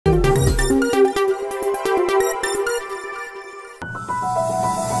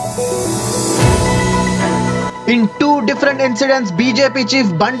In two different incidents, BJP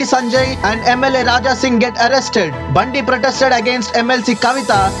chief Bandi Sanjay and MLA Raja Singh get arrested. Bandi protested against MLC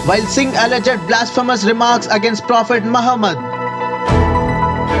Kavita, while Singh alleged blasphemous remarks against Prophet Muhammad.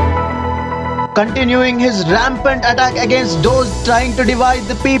 Continuing his rampant attack against those trying to divide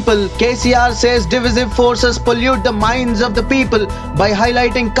the people, KCR says divisive forces pollute the minds of the people by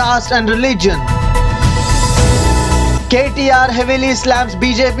highlighting caste and religion. KTR heavily slams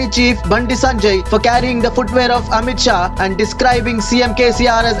BJP chief Bandi Sanjay for carrying the footwear of Amit Shah and describing CM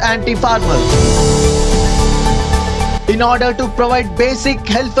KCR as anti-farmer. In order to provide basic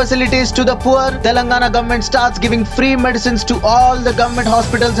health facilities to the poor, Telangana government starts giving free medicines to all the government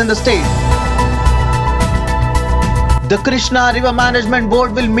hospitals in the state. The Krishna River Management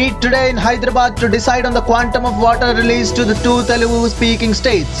Board will meet today in Hyderabad to decide on the quantum of water released to the two Telugu-speaking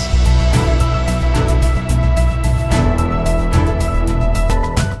states.